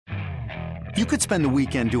You could spend the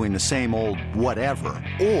weekend doing the same old whatever,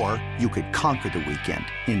 or you could conquer the weekend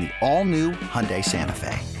in the all-new Hyundai Santa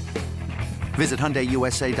Fe. Visit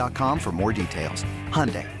HyundaiUSA.com for more details.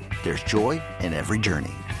 Hyundai, there's joy in every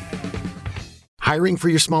journey. Hiring for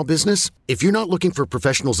your small business? If you're not looking for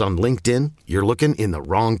professionals on LinkedIn, you're looking in the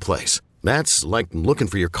wrong place. That's like looking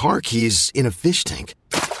for your car keys in a fish tank.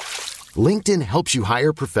 LinkedIn helps you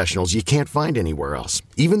hire professionals you can't find anywhere else,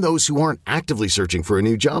 even those who aren't actively searching for a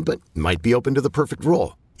new job but might be open to the perfect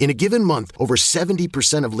role. In a given month, over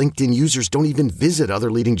 70% of LinkedIn users don't even visit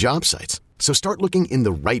other leading job sites. So start looking in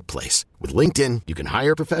the right place. With LinkedIn, you can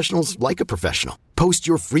hire professionals like a professional. Post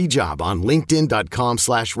your free job on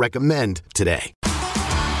linkedin.com/recommend today.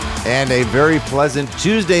 And a very pleasant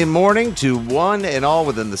Tuesday morning to one and all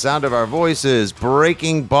within the sound of our voices.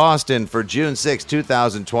 Breaking Boston for June 6,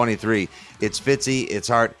 2023. It's Fitzy, it's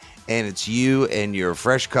Hart, and it's you and your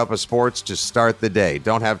fresh cup of sports to start the day.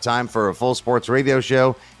 Don't have time for a full sports radio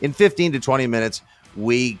show? In 15 to 20 minutes,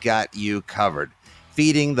 we got you covered.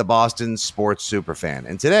 Feeding the Boston sports superfan.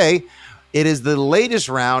 And today, it is the latest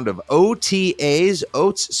round of OTAs,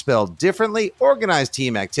 Oats spelled differently, organized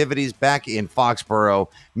team activities back in Foxborough.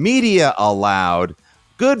 Media allowed.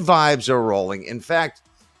 Good vibes are rolling. In fact,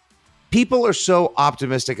 people are so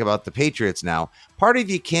optimistic about the Patriots now. Part of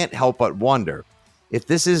you can't help but wonder if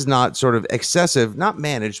this is not sort of excessive, not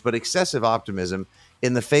managed, but excessive optimism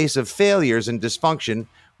in the face of failures and dysfunction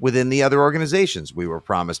within the other organizations. We were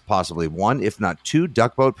promised possibly one, if not two,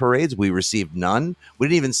 duck boat parades. We received none. We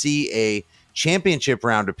didn't even see a championship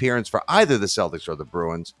round appearance for either the Celtics or the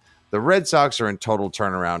Bruins. The Red Sox are in total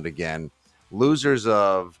turnaround again. Losers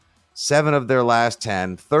of 7 of their last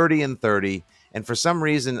 10, 30-30. And for some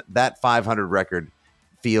reason, that 500 record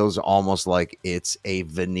feels almost like it's a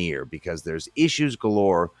veneer because there's issues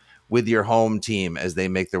galore with your home team as they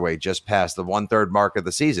make their way just past the 1/3 mark of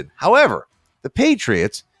the season. However, the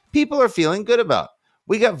Patriots, people are feeling good about.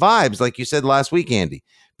 We got vibes, like you said last week, Andy.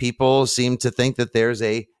 People seem to think that there's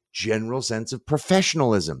a general sense of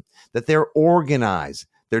professionalism, that they're organized,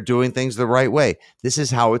 they're doing things the right way. This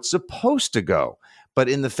is how it's supposed to go. But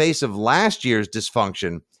in the face of last year's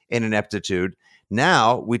dysfunction and ineptitude,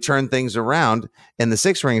 now we turn things around, and the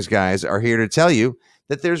Six Rings guys are here to tell you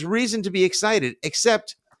that there's reason to be excited,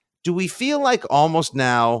 except do we feel like almost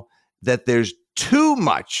now that there's too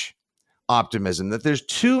much optimism, that there's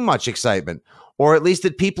too much excitement, or at least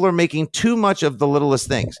that people are making too much of the littlest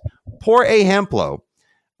things? Poor A. Hemplo.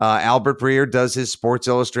 Albert Breer does his Sports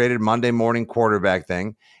Illustrated Monday morning quarterback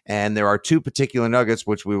thing, and there are two particular nuggets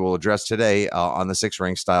which we will address today on the Six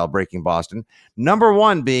Ring style Breaking Boston. Number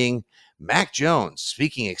one being Mac Jones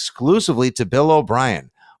speaking exclusively to Bill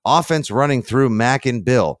O'Brien, offense running through Mac and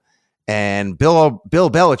Bill. And Bill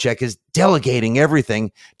Belichick is delegating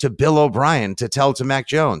everything to Bill O'Brien to tell to Mac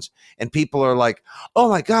Jones. And people are like, oh,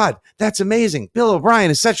 my God, that's amazing. Bill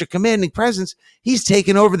O'Brien is such a commanding presence. He's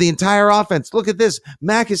taken over the entire offense. Look at this.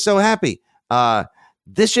 Mac is so happy.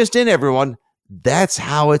 This just in, everyone. That's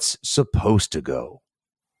how it's supposed to go.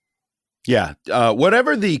 Yeah.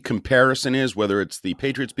 Whatever the comparison is, whether it's the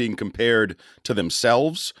Patriots being compared to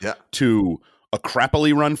themselves, to a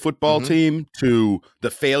crappily run football team, to the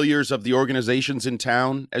failures of the organizations in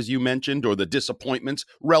town, as you mentioned, or the disappointments,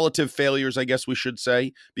 relative failures, I guess we should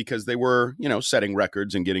say, because they were, setting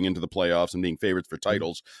records and getting into the playoffs and being favorites for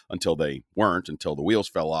titles until they weren't, until the wheels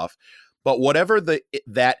fell off. But whatever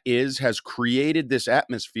that is has created this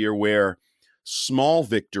atmosphere where small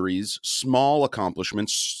victories, small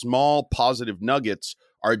accomplishments, small positive nuggets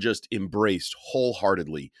are just embraced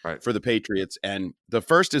wholeheartedly for the Patriots. And the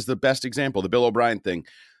first is the best example, the Bill O'Brien thing.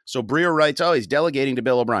 So Breer writes, oh, he's delegating to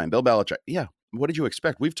Bill O'Brien, Bill Belichick. Yeah, what did you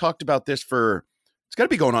expect? We've talked about this for, it's got to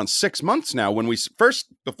be going on 6 months now. When we first,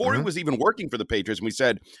 before he was even working for the Patriots, and we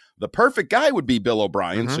said the perfect guy would be Bill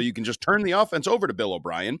O'Brien, so you can just turn the offense over to Bill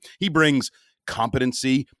O'Brien. He brings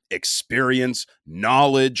competency, experience,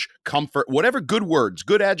 knowledge, comfort, whatever good words,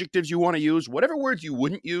 good adjectives you want to use, whatever words you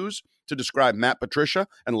wouldn't use to describe Matt Patricia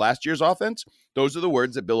and last year's offense, those are the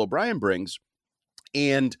words that Bill O'Brien brings.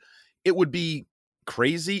 And it would be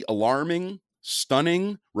crazy, alarming,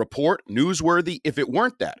 stunning, report, newsworthy if it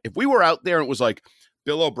weren't that. If we were out there and it was like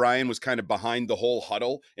Bill O'Brien was kind of behind the whole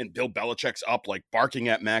huddle and Bill Belichick's up like barking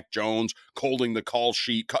at Mac Jones, holding the call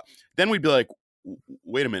sheet, then we'd be like,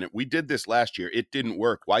 wait a minute, we did this last year. It didn't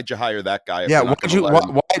work. Why'd you hire that guy? Yeah,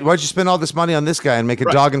 why'd you spend all this money on this guy and make a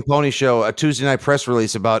dog and pony show, a Tuesday night press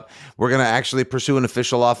release about we're going to actually pursue an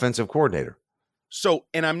official offensive coordinator? So,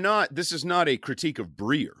 and this is not a critique of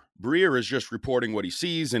Breer. Breer is just reporting what he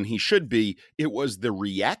sees, and he should be. It was the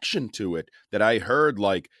reaction to it that I heard,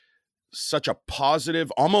 like such a positive,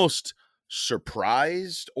 almost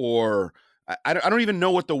surprised, or I don't even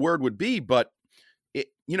know what the word would be, but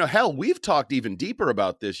hell, we've talked even deeper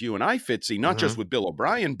about this, you and I, Fitzy, not just with Bill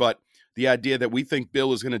O'Brien, but the idea that we think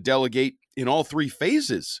Bill is going to delegate in all three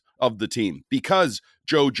phases of the team because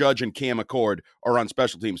Joe Judge and Cam Accord are on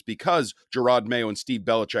special teams, because Gerard Mayo and Steve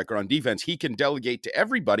Belichick are on defense. He can delegate to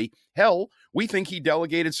everybody. Hell, we think he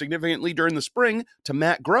delegated significantly during the spring to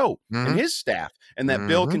Matt Groh and his staff, and that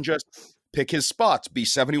Bill can just pick his spots, be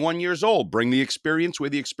 71 years old, bring the experience where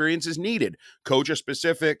the experience is needed, coach a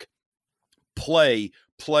specific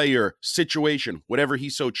player, situation, whatever he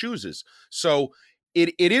so chooses. So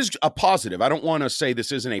it is a positive. I don't want to say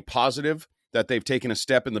this isn't a positive that they've taken a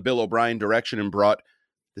step in the Bill O'Brien direction and brought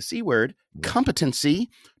the C word, competency,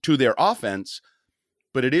 to their offense.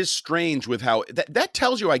 But it is strange with how that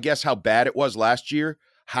tells you, I guess, how bad it was last year,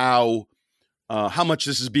 how much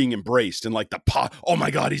this is being embraced, and like oh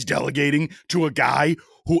my God, he's delegating to a guy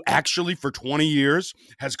who actually for 20 years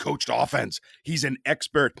has coached offense. He's an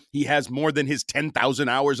expert. He has more than his 10,000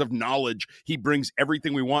 hours of knowledge. He brings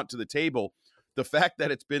everything we want to the table. The fact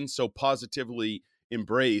that it's been so positively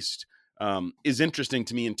embraced is interesting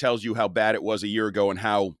to me, and tells you how bad it was a year ago and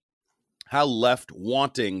how left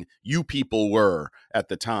wanting you people were at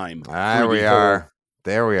the time. There we are.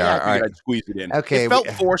 Yeah, All right. I'd squeeze it in. Okay. It felt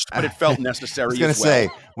forced, but it felt necessary. I was going to say,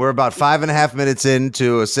 we're about 5.5 minutes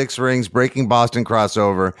into a Six Rings Breaking Boston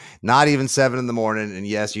crossover, not even 7 in the morning. And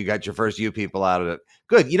yes, you got your first you people out of it.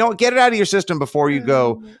 Good. You know what? Get it out of your system before you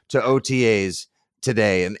go to OTAs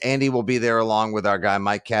today. And Andy will be there along with our guy,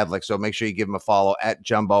 Mike Cadlick. So make sure you give him a follow at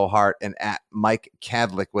Jumbo Hart and at Mike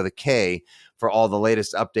Cadlick with a K for all the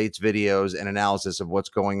latest updates, videos, and analysis of what's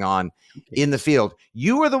going on in the field.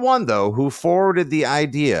 You were the one, though, who forwarded the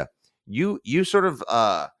idea. You sort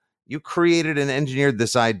of you created and engineered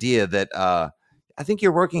this idea that I think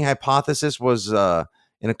your working hypothesis was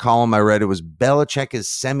in a column I read. It was Belichick is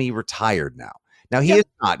semi-retired now. Now, he is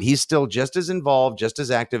not. He's still just as involved, just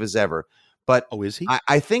as active as ever. But is he?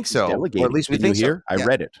 I think so. Or at least we think so. I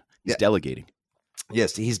read it. He's delegating.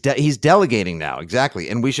 Yes, he's delegating now. Exactly.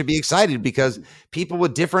 And we should be excited because people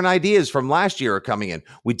with different ideas from last year are coming in.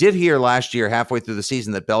 We did hear last year, halfway through the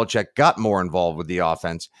season, that Belichick got more involved with the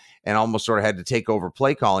offense and almost sort of had to take over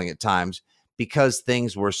play calling at times because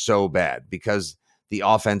things were so bad, because the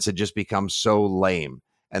offense had just become so lame.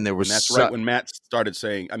 And there was right when Mac started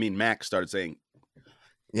saying,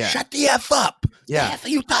 yeah, shut the F up. Yeah. What the F are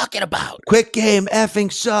you talking about? Quick game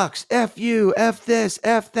effing sucks. F you, F this,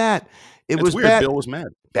 F that. It was weird. bad. Bill was mad.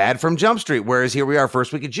 Bad from Jump Street. Whereas here we are,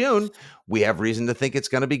 first week of June, we have reason to think it's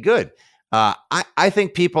going to be good. I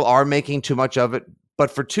think people are making too much of it, but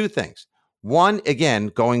for two things. One, again,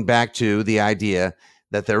 going back to the idea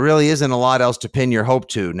that there really isn't a lot else to pin your hope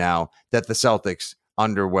to now that the Celtics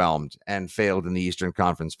underwhelmed and failed in the Eastern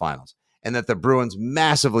Conference Finals, and that the Bruins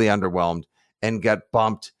massively underwhelmed and got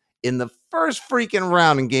bumped in the first freaking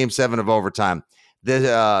round in Game 7 of overtime.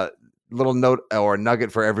 The little note or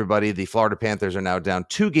nugget for everybody: the Florida Panthers are now down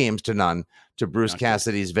 2-0 to Bruce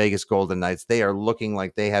Cassidy's Vegas Golden Knights. They are looking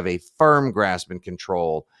like they have a firm grasp and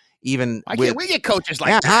control. Even I can't we get coaches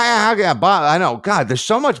like that. Bob, I know. God, there's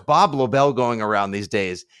so much Bob Lobel going around these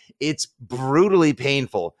days. It's brutally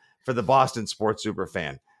painful for the Boston sports super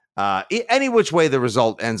fan. Any which way the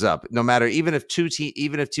result ends up, no matter, even if two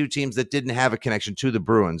teams that didn't have a connection to the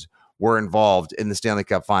Bruins were involved in the Stanley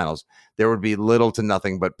Cup Finals, there would be little to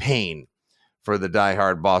nothing but pain for the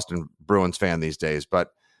diehard Boston Bruins fan these days.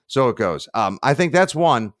 But so it goes. I think that's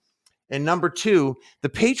one. And number two, the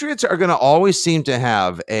Patriots are going to always seem to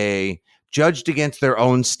have a judged against their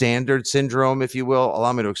own standard syndrome, if you will.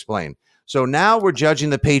 Allow me to explain. So now we're judging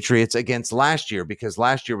the Patriots against last year because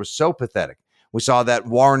last year was so pathetic. We saw that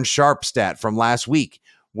Warren Sharp stat from last week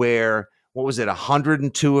where,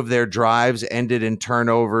 102 of their drives ended in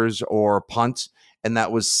turnovers or punts, and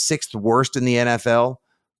that was 6th worst in the NFL.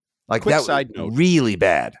 Like, quick that side was note, really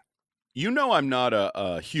bad. You know, I'm not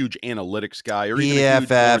a huge analytics guy, or even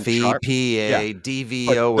PFF, a huge EPA,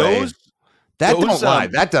 DVOA. That don't lie.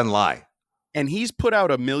 That doesn't lie. And he's put out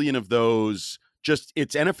 1 million of those. Just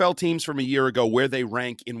it's NFL teams from a year ago where they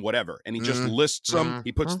rank in whatever, and he just lists them.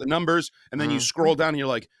 He puts the numbers, and then you scroll down, and you're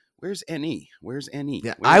like, "Where's NE? Where's NE?"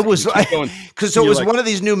 Yeah, I was because so it was like, one of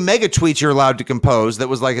these new mega tweets you're allowed to compose. That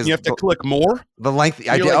was like you have to click more. The length.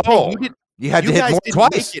 I did. Like, hey, you had to hit more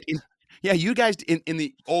twice. Yeah, you guys in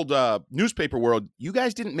the old newspaper world, you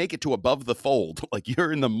guys didn't make it to above the fold. Like,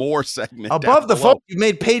 you're in the more segment. Above the fold, you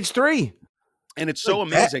made page 3. And it's so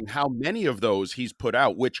amazing how many of those he's put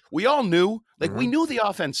out, which we all knew. Like, we knew the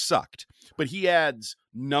offense sucked, but he adds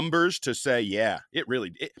numbers to say, yeah,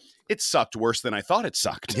 it sucked worse than I thought it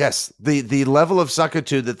sucked. Yes, the level of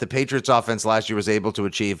suckitude that the Patriots offense last year was able to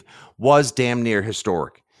achieve was damn near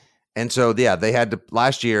historic. And so, yeah, they had to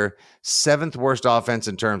last year, 7th worst offense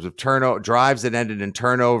in terms of drives that ended in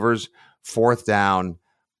turnovers, 4th down,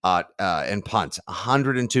 and punts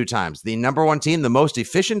 102 times. The number one team, the most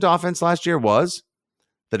efficient offense last year was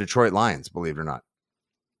the Detroit Lions, believe it or not.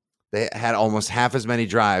 They had almost half as many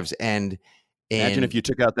drives. And imagine if you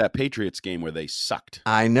took out that Patriots game where they sucked.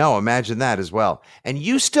 I know. Imagine that as well. And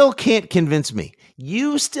you still can't convince me.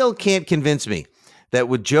 That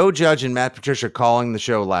with Joe Judge and Matt Patricia calling the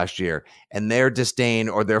show last year and their disdain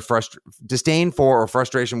or their disdain for or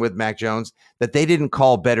frustration with Mac Jones, that they didn't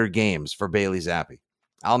call better games for Bailey Zappi.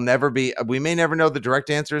 We may never know the direct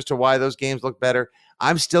answer as to why those games look better.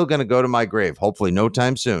 I'm still going to go to my grave, hopefully no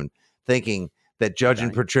time soon, thinking that Judge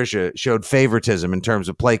and Patricia showed favoritism in terms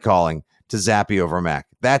of play calling to Zappi over Mac.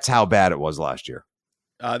 That's how bad it was last year.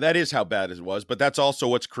 That is how bad it was, but that's also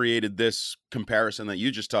what's created this comparison that you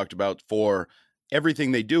just talked about for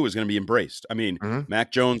everything they do is going to be embraced. I mean,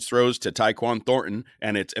 Mac Jones throws to Tyquan Thornton,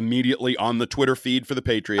 and it's immediately on the Twitter feed for the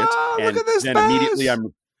Patriots. And then immediately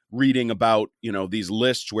I'm reading about, these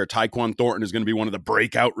lists where Tyquan Thornton is going to be one of the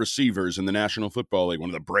breakout receivers in the National Football League, one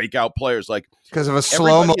of the breakout players. Like, because of a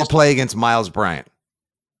slow-mo play against Miles Bryant.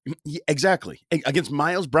 Exactly. Against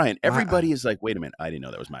Miles Bryant. Everybody is like, wait a minute, I didn't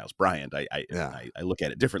know that was Miles Bryant. I look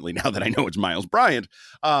at it differently now that I know it's Miles Bryant.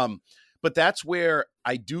 But that's where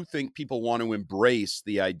I do think people want to embrace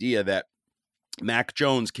the idea that Mac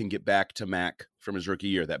Jones can get back to Mac from his rookie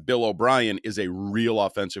year, that Bill O'Brien is a real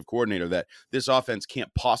offensive coordinator, that this offense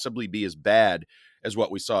can't possibly be as bad as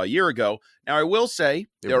what we saw a year ago. Now, I will say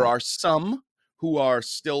there are some who are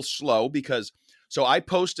still slow so I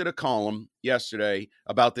posted a column yesterday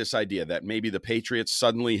about this idea that maybe the Patriots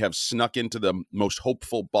suddenly have snuck into the most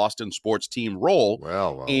hopeful Boston sports team role.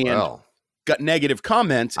 Well. Got negative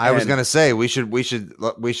comments. I was going to say we should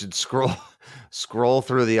scroll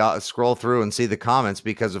through and see the comments,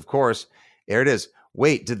 because of course there it is.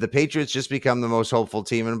 Wait, did the Patriots just become the most hopeful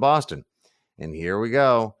team in Boston? And here we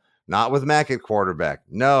go. Not with Mac at quarterback.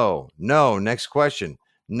 No. Next question.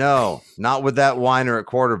 No, not with that whiner at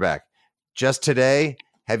quarterback. Just today,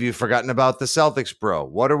 have you forgotten about the Celtics, bro?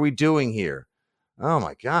 What are we doing here? Oh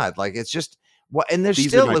my God. Like, it's just what, and there's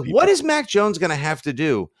still like, what is Mac Jones going to have to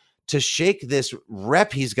do to shake this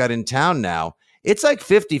rep he's got in town now? It's like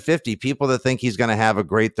 50-50 people that think he's going to have a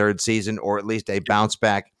great third season, or at least a bounce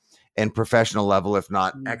back and professional level, if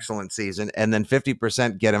not excellent season. And then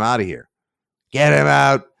 50% get him out of here. Get him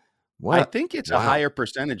out. What? I think it's a higher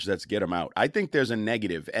percentage that's get him out. I think there's a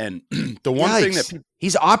negative. And the one thing that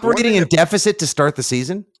he's operating in deficit to start the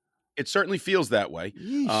season. It certainly feels that way.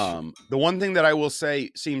 The one thing that I will say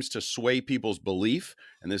seems to sway people's belief,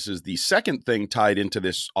 and this is the second thing tied into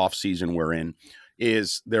this offseason we're in,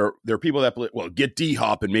 is there are people that, well, get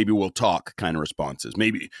D-Hop and maybe we'll talk kind of responses.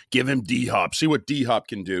 Maybe give him D-Hop, see what D-Hop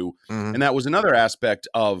can do. And that was another aspect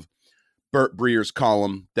of Burt Breer's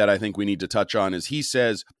column that I think we need to touch on, is he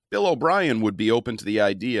says Bill O'Brien would be open to the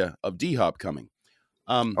idea of D-Hop coming.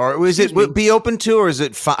 Or is it be open to, or is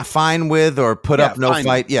it fine with, or put up no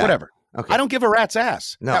fight? Yeah, whatever. Okay. I don't give a rat's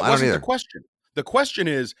ass. No, that I wasn't don't either. the question. The question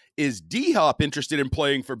is D-Hop interested in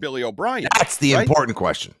playing for Billy O'Brien? That's the important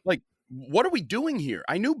question. Like, what are we doing here?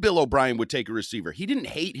 I knew Bill O'Brien would take a receiver. He didn't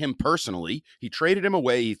hate him personally. He traded him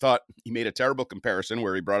away. He thought he made a terrible comparison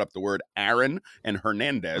where he brought up the word Aaron and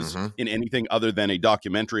Hernandez in anything other than a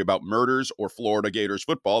documentary about murders or Florida Gators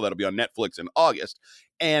football. That'll be on Netflix in August.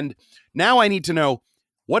 And now I need to know,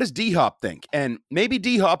 what does D-Hop think? And maybe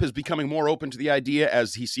D-Hop is becoming more open to the idea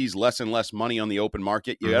as he sees less and less money on the open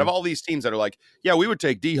market. You have all these teams that are like, yeah, we would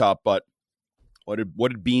take D-Hop, but what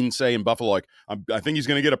did Bean say in Buffalo? Like, I think he's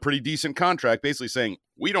going to get a pretty decent contract, basically saying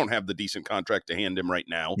we don't have the decent contract to hand him right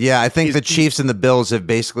now. Yeah, I think the Chiefs and the Bills have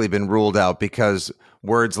basically been ruled out because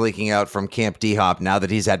words leaking out from Camp D-Hop now that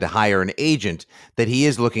he's had to hire an agent, that he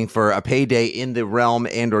is looking for a payday in the realm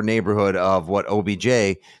and or neighborhood of what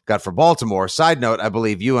OBJ got for Baltimore. Side note, I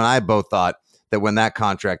believe you and I both thought that when that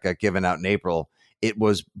contract got given out in April, it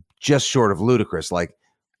was just short of ludicrous. Like,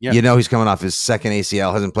 he's coming off his second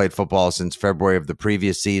ACL, hasn't played football since February of the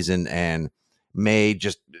previous season, and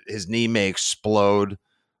his knee may explode,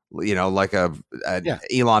 like a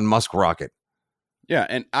Elon Musk rocket. Yeah,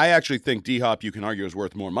 and I actually think D-Hop, you can argue, is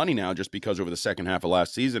worth more money now just because over the second half of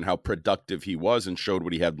last season, how productive he was and showed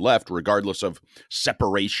what he had left, regardless of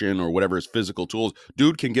separation or whatever his physical tools.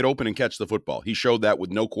 Dude can get open and catch the football. He showed that with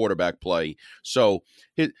no quarterback play. So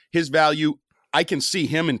his value I can see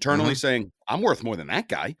him internally saying, I'm worth more than that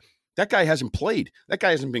guy. That guy hasn't played. That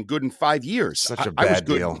guy hasn't been good in 5 years. Such a bad I was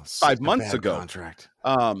good deal. 5 months ago. Contract.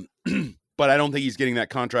 But I don't think he's getting that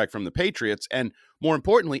contract from the Patriots. And more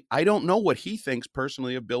importantly, I don't know what he thinks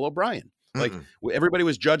personally of Bill O'Brien. Like everybody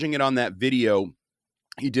was judging it on that video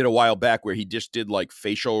he did a while back where he just did like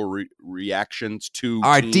facial reactions to.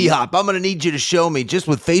 All right, D-Hop, I'm going to need you to show me just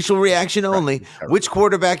with facial reaction only which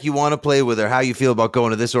quarterback you want to play with or how you feel about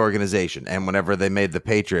going to this organization. And whenever they made the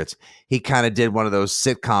Patriots, he kind of did one of those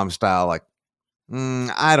sitcom style, like,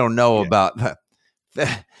 I don't know about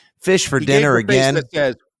that. Fish for dinner again. That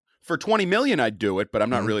says, for $20 million, I'd do it, but I'm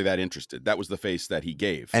not really that interested. That was the face that he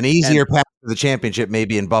gave. An easier path to the championship,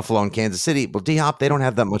 maybe in Buffalo and Kansas City. Well, D-Hop, they don't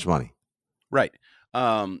have that much money. Right.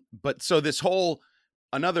 But so this whole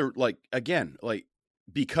another, like, again, like,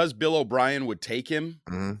 because Bill O'Brien would take him,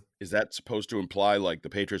 is that supposed to imply like the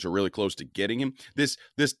Patriots are really close to getting him? This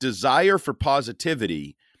desire for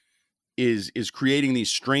positivity is creating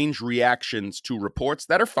these strange reactions to reports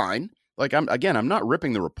that are fine. Like, I'm not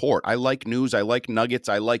ripping the report. I like news. I like nuggets.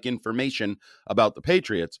 I like information about the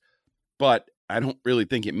Patriots, but I don't really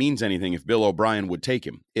think it means anything if Bill O'Brien would take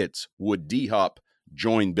him. It's, would D-Hop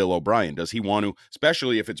join Bill O'Brien? Does he want to,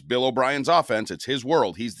 especially if it's Bill O'Brien's offense, it's his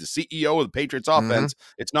world. He's the CEO of the Patriots offense.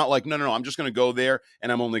 It's not like, no, I'm just going to go there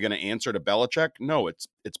and I'm only going to answer to Belichick. No, it's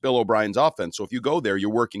Bill O'Brien's offense. So if you go there,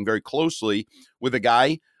 you're working very closely with a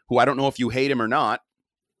guy who, I don't know if you hate him or not.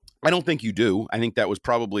 I don't think you do. I think that was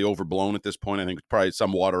probably overblown at this point. I think it's probably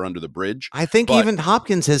some water under the bridge. I think even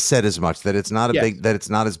Hopkins has said as much, that it's not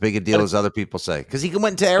it's not as big a deal as other people say, because he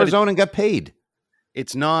went to Arizona and got paid.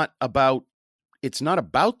 It's not about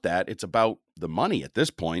that. It's about the money at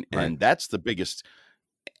this point, and that's the biggest.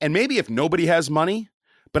 And maybe if nobody has money,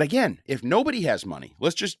 but again, if nobody has money,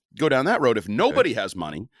 let's just go down that road. If nobody has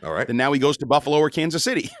money, all right, then now he goes to Buffalo or Kansas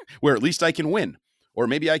City, where at least I can win. Or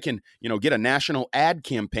maybe I can, get a national ad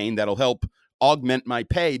campaign that'll help augment my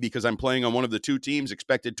pay because I'm playing on one of the two teams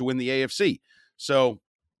expected to win the AFC. So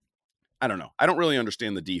I don't know. I don't really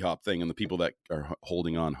understand the D-Hop thing and the people that are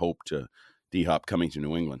holding on hope to D-Hop coming to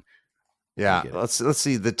New England. Yeah, let's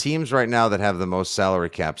see the teams right now that have the most salary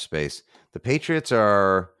cap space. The Patriots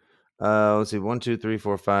are, let's see, 1, 2, 3,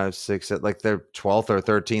 4, 5, 6, like they're 12th or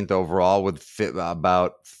 13th overall with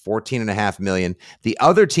about $14.5 million. The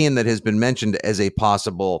other team that has been mentioned as a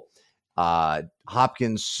possible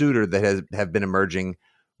Hopkins suitor that have been emerging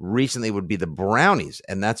recently would be the Brownies,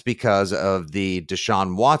 and that's because of the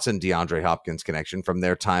Deshaun Watson DeAndre Hopkins connection from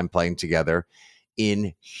their time playing together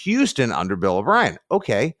in Houston under Bill O'Brien.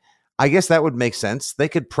 Okay, I guess that would make sense. They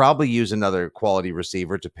could probably use another quality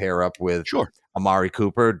receiver to pair up with Amari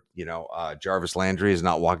Cooper. Jarvis Landry is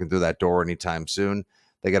not walking through that door anytime soon.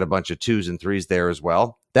 They got a bunch of 2s and 3s there as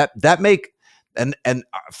well. That make and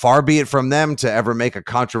far be it from them to ever make a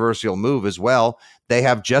controversial move as well. They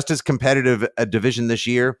have just as competitive a division this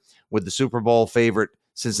year with the Super Bowl favorite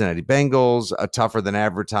Cincinnati Bengals, a tougher than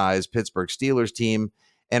advertised Pittsburgh Steelers team,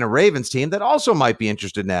 and a Ravens team that also might be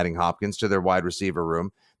interested in adding Hopkins to their wide receiver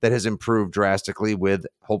room that has improved drastically with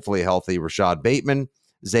hopefully a healthy Rashad Bateman,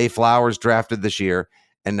 Zay Flowers drafted this year,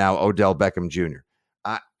 and now Odell Beckham Jr.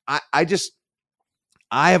 I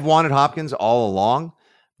have wanted Hopkins all along.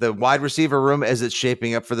 The wide receiver room as it's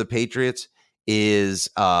shaping up for the Patriots is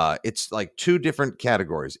it's like two different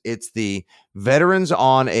categories. It's the veterans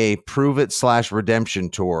on a prove it / redemption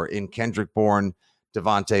tour in Kendrick Bourne,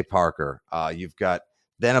 Devontae Parker. You've got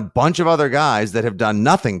then a bunch of other guys that have done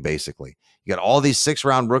nothing basically. You got all these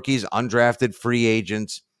 6th-round rookies, undrafted free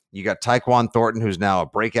agents. You got Tyquan Thornton, who's now a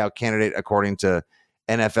breakout candidate according to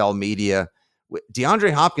NFL media.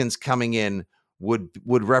 DeAndre Hopkins coming in would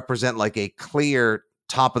represent like a clear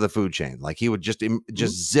top of the food chain. Like he would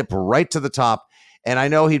just zip right to the top. And I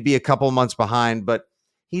know he'd be a couple months behind, but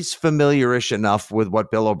he's familiar-ish enough with what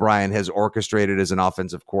Bill O'Brien has orchestrated as an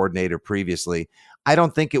offensive coordinator previously. I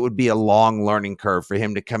don't think it would be a long learning curve for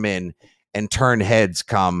him to come in and turn heads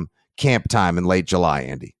come camp time in late July,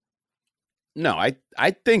 Andy. No,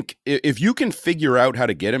 I think if you can figure out how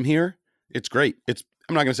to get him here, it's great. I'm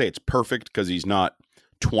not going to say it's perfect because he's not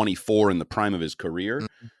 24 in the prime of his career,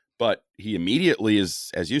 but he immediately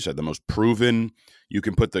is, as you said, the most proven. You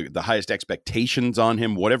can put the highest expectations on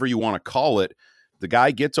him, whatever you want to call it. The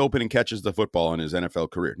guy gets open and catches the football in his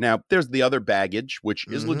NFL career. Now, there's the other baggage, which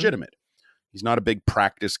is legitimate. He's not a big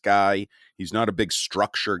practice guy. He's not a big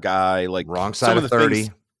structure guy. Like wrong side of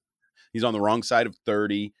 30. He's on the wrong side of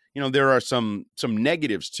 30. There are some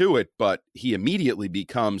negatives to it, but he immediately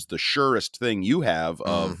becomes the surest thing you have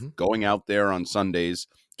of going out there on Sundays,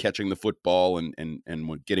 catching the football and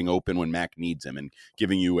getting open when Mac needs him and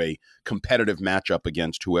giving you a competitive matchup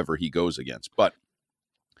against whoever he goes against. But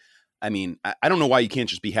I mean, I don't know why you can't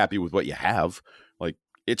just be happy with what you have. Like,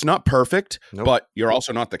 it's not perfect, but you're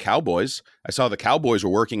also not the Cowboys. I saw the Cowboys were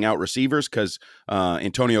working out receivers because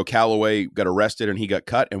Antonio Callaway got arrested and he got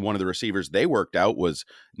cut, and one of the receivers they worked out was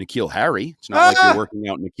N'Keal Harry. It's not like you're working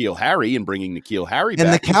out N'Keal Harry and bringing N'Keal Harry back.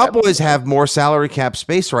 And the Cowboys have more salary cap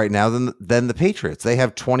space right now than the Patriots. They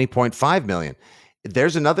have $20.5 million.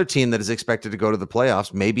 There's another team that is expected to go to the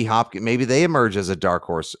playoffs. Maybe Hopkins, maybe they emerge as a dark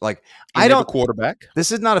horse. Like, I don't, a quarterback.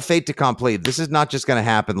 This is not a fait accompli. This is not just going to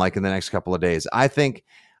happen like in the next couple of days. I think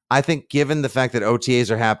given the fact that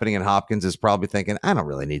OTAs are happening and Hopkins is probably thinking, I don't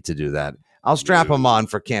really need to do that. I'll strap him on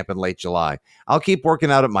for camp in late July. I'll keep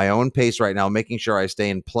working out at my own pace right now, making sure I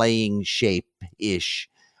stay in playing shape-ish.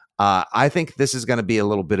 I think this is going to be a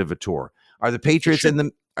little bit of a tour. Are the Patriots in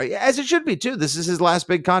the... As it should be, too. This is his last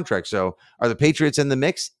big contract. So are the Patriots in the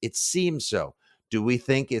mix? It seems so. Do we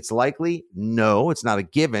think it's likely? No, it's not a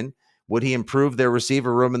given. Would he improve their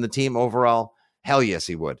receiver room and the team overall? Hell yes,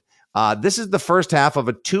 he would. This is the first half of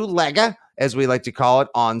a two-legger, as we like to call it,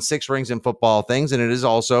 on Six Rings and Football Things. And it is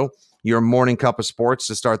also your morning cup of sports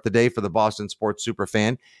to start the day for the Boston sports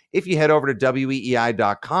superfan. If you head over to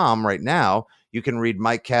weei.com right now, you can read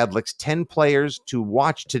Mike Cadlick's 10 players to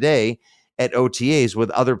watch today at OTAs with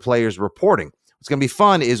other players reporting. What's going to be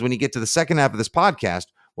fun is when you get to the second half of this podcast,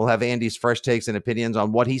 we'll have Andy's fresh takes and opinions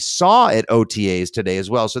on what he saw at OTAs today as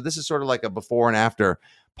well. So this is sort of like a before and after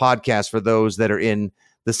podcast for those that are in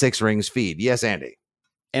the Six Rings feed. Yes, Andy.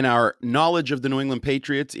 And our knowledge of the New England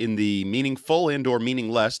Patriots in the meaningful and or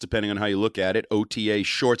meaningless, depending on how you look at it, OTA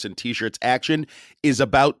shorts and T-shirts action is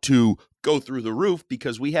about to go through the roof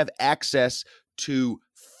because we have access to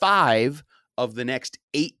 5 of the next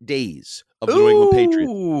 8 days of the New England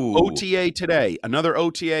Patriots. OTA today, another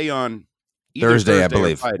OTA on Thursday, I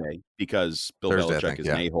believe. Friday, because Bill Belichick is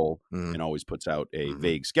an a-hole and always puts out a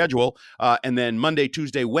vague schedule. And then Monday,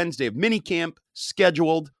 Tuesday, Wednesday of minicamp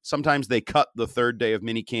scheduled. Sometimes they cut the third day of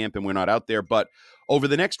minicamp and we're not out there. But over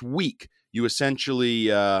the next week, you essentially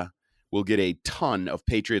will get a ton of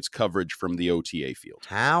Patriots coverage from the OTA field.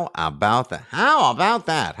 How about that?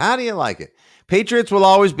 How do you like it? Patriots will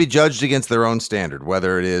always be judged against their own standard,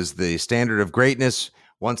 whether it is the standard of greatness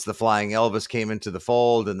once the Flying Elvis came into the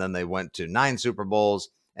fold and then they went to 9 Super Bowls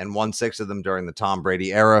and won 6 of them during the Tom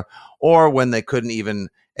Brady era, or when they couldn't even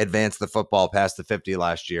advance the football past the 50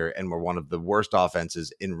 last year and were one of the worst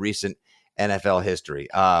offenses in recent NFL history.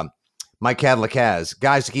 Mike Cadlick has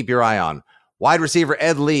guys to keep your eye on. Wide receiver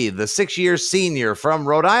Ed Lee, the 6-year senior from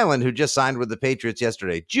Rhode Island who just signed with the Patriots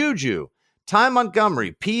yesterday. Juju, Ty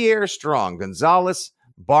Montgomery, Pierre Strong, Gonzalez,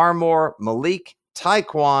 Barmore, Malik,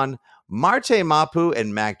 Taekwon, Marte Mapu,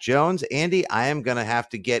 and Mac Jones. Andy, I am going to have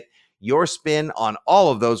to get your spin on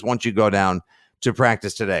all of those once you go down to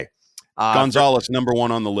practice today. Gonzalez, number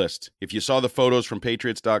 1 on the list. If you saw the photos from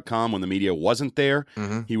Patriots.com when the media wasn't there,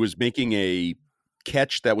 he was making a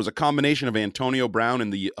catch that was a combination of Antonio Brown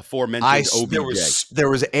and the aforementioned OBJ.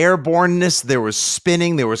 There was airborneness, there was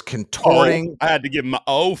spinning, there was contorting. I had to give him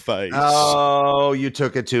my face. Oh, you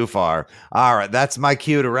took it too far. All right, that's my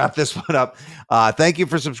cue to wrap this one up. Thank you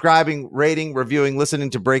for subscribing, rating, reviewing,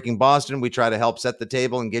 listening to Breaking Boston. We try to help set the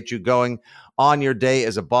table and get you going on your day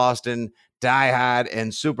as a Boston diehard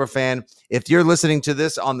and super fan. If you're listening to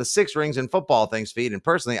this on the Six Rings and Football Things feed, and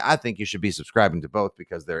personally, I think you should be subscribing to both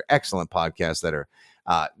because they're excellent podcasts that are,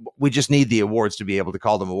 we just need the awards to be able to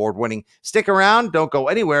call them award-winning. Stick around. Don't go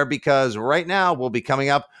anywhere because right now we'll be coming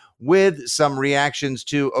up with some reactions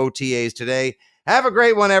to OTAs today. Have a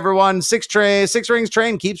great one, everyone. Six Rings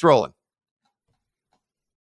train keeps rolling.